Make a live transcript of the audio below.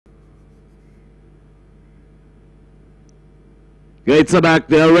Gates are back.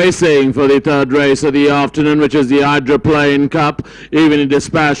 They are racing for the third race of the afternoon, which is the Hydroplane Cup. Evenly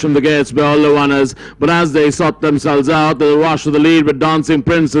dispatched from the gates by all the runners. But as they sort themselves out, they rush to the lead with Dancing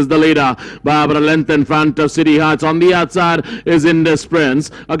Prince as the leader. By about a length in front of City Heights. On the outside is Indus Prince.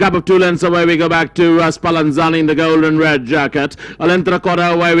 A gap of 2 lengths away we go back to Spallanzani in the gold and red jacket. A length and a quarter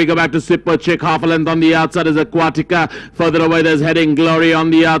away we go back to Super Chick. Half a length on the outside is Aquatica. Further away there's Heading Glory. On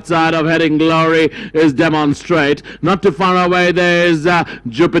the outside of Heading Glory is Demonstrate. Not too far away there is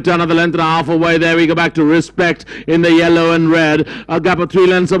Jupiter, another length and a half away. There we go back to Respect in the yellow and red. A gap of 3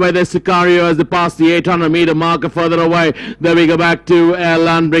 lengths away there's Sicario as they pass the 800-meter marker. Further away there we go back to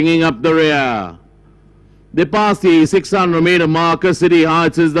Airland bringing up the rear. They pass the 600-meter marker. City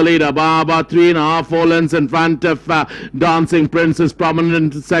Heights is the leader by about 3.5, 4 lengths in front of Dancing Prince is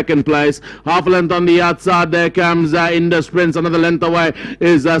prominent in second place. Half a length on the outside. There comes Indus Prince. Another length away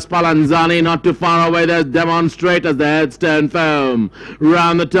is Spallanzani. Not too far away there's Demonstrate as the heads turn firm.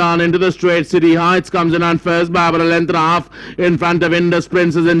 Round the turn into the straight. City Heights comes in on first by about a length and a half in front of Indus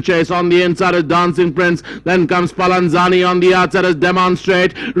Prince is in chase. On the inside is Dancing Prince. Then comes Spallanzani. On the outside is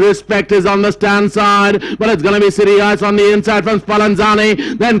Demonstrate. Respect is on the stand side. But it's going to be City Heights on the inside from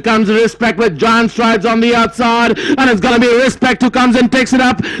Spallanzani. Then comes Respect with giant strides on the outside. And it's going to be Respect who comes and takes it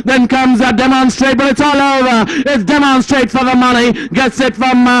up. Then comes Demonstrate, but it's all over. It's Demonstrate for the money. Gets it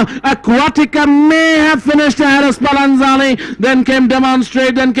from Aquatica. May have finished ahead of Spallanzani. Then came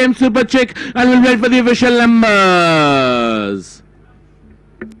Demonstrate. Then came Super Chick. And we'll wait for the official numbers.